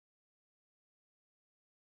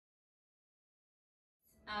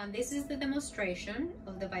This is the demonstration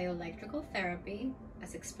of the bioelectrical therapy.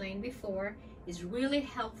 As explained before, is really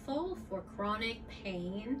helpful for chronic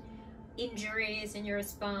pain, injuries in your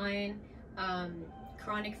spine,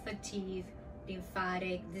 chronic fatigue,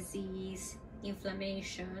 lymphatic disease,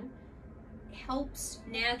 inflammation. It helps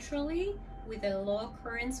naturally with a low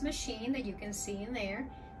currents machine that you can see in there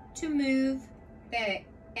to move the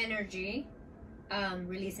energy,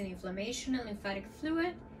 releasing inflammation and lymphatic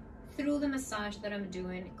fluid through the massage that I'm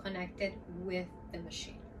doing connected with the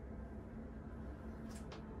machine.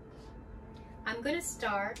 I'm going to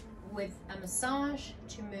start with a massage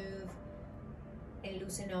to move and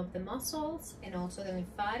loosen up the muscles and also the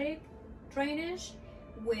lymphatic drainage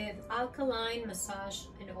with alkaline massage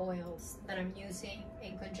and oils that I'm using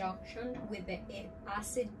in conjunction with the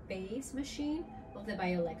acid base machine of the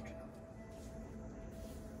bioelectrical.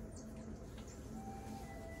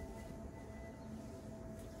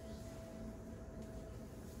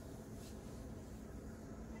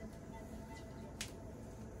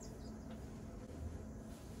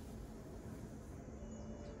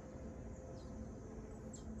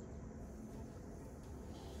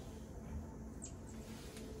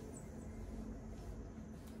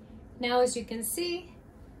 Now, as you can see,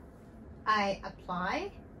 I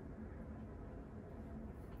apply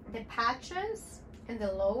the patches in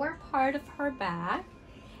the lower part of her back,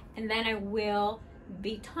 and then I will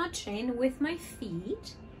be touching with my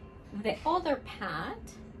feet the other pad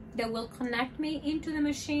that will connect me into the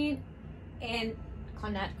machine and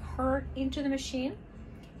connect her into the machine.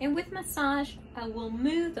 And with massage, I will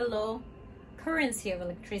move the low currency of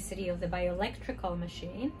electricity of the bioelectrical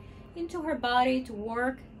machine into her body to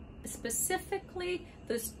work specifically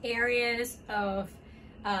those areas of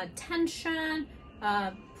tension,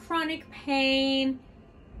 chronic pain,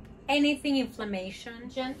 anything inflammation.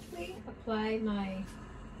 Gently apply my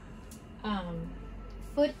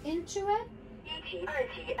foot into it.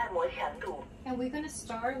 And we're gonna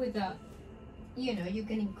start with the, you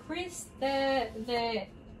can increase the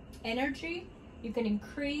energy, you can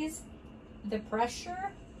increase the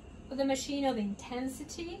pressure of the machine or the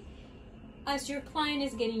intensity as your client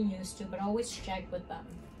is getting used to, but always check with them.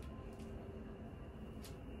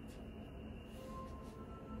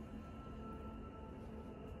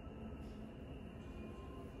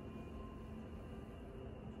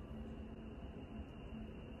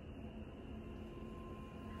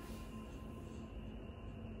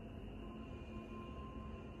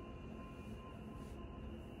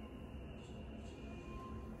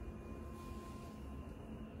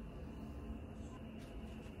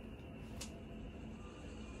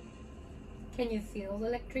 Can you feel the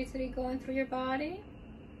electricity going through your body?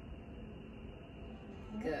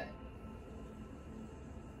 Good.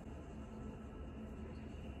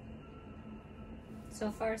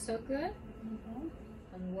 So far, so good.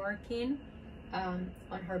 I'm working on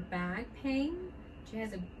her back pain. She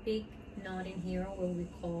has a big knot in here, what we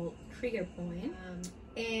call trigger point,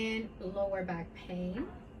 and lower back pain.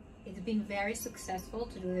 It's been very successful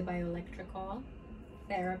to do the bioelectrical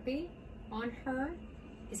therapy on her.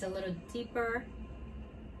 Is a little deeper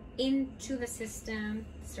into the system,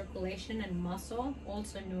 circulation and muscle,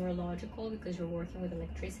 also neurological because you're working with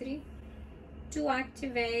electricity, to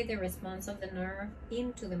activate the response of the nerve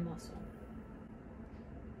into the muscle.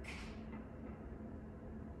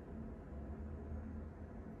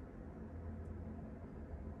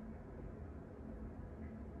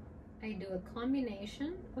 I do a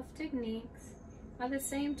combination of techniques at the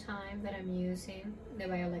same time that I'm using the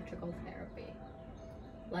bioelectrical therapy,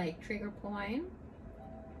 like trigger point,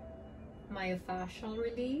 myofascial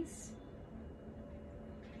release,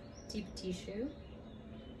 deep tissue.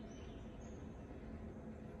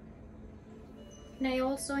 And I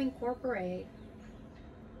also incorporate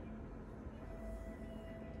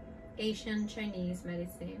Asian Chinese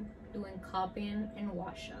medicine, doing cupping and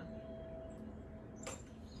washa.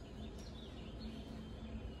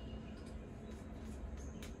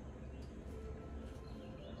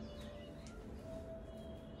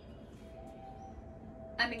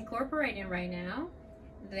 I'm incorporating right now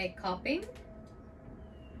the cupping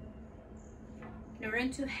in order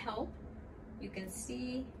to help. You can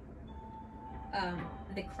see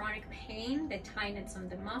the chronic pain, the tightness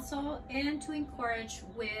of the muscle, and to encourage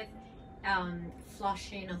with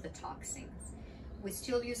flushing of the toxins. We're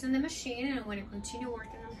still using the machine, and I'm going to continue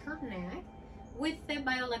working on her neck with the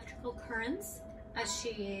bioelectrical currents as she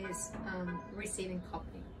is receiving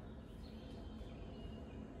cupping.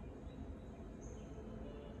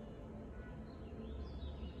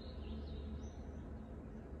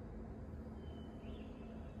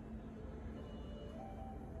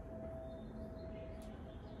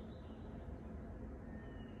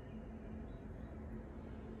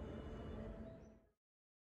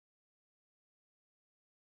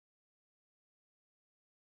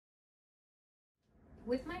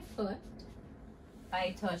 with my foot,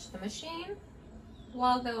 I touch the machine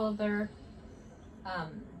while the other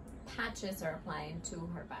patches are applying to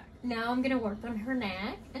her back. Now I'm gonna work on her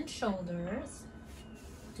neck and shoulders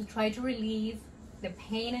to try to relieve the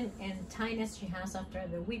pain and tightness she has after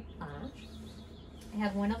the whiplash. I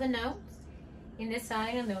have one of the nodes in this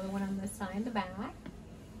side and the other one on the side in the back.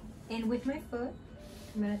 And with my foot,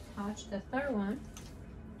 I'm gonna touch the third one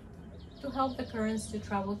to help the currents to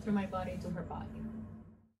travel through my body to her body.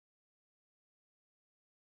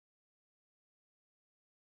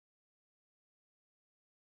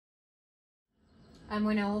 I'm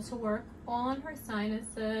going to also work on her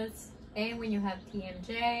sinuses, and when you have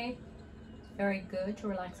TMJ, very good to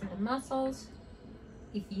relaxing the muscles.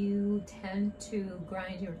 If you tend to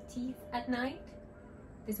grind your teeth at night,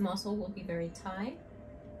 this muscle will be very tight.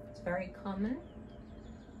 It's very common.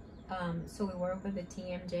 So we work with the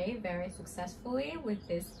TMJ very successfully with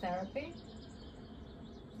this therapy.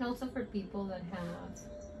 And also for people that have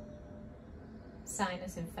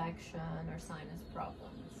sinus infection or sinus problems.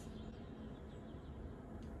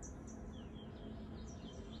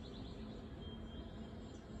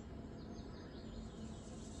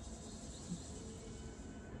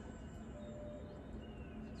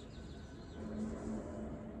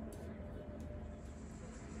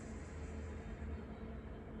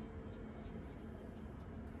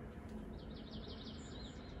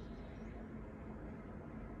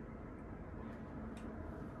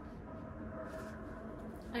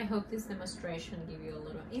 I hope this demonstration give you a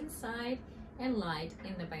little insight and light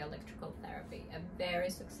in the bioelectrical therapy, a very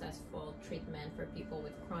successful treatment for people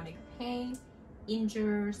with chronic pain,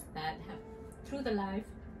 injuries that have through the life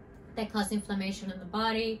that cause inflammation in the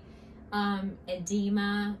body,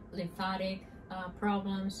 edema, lymphatic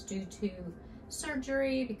problems due to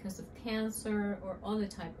surgery because of cancer or other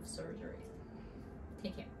type of surgery.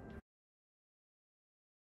 Take care.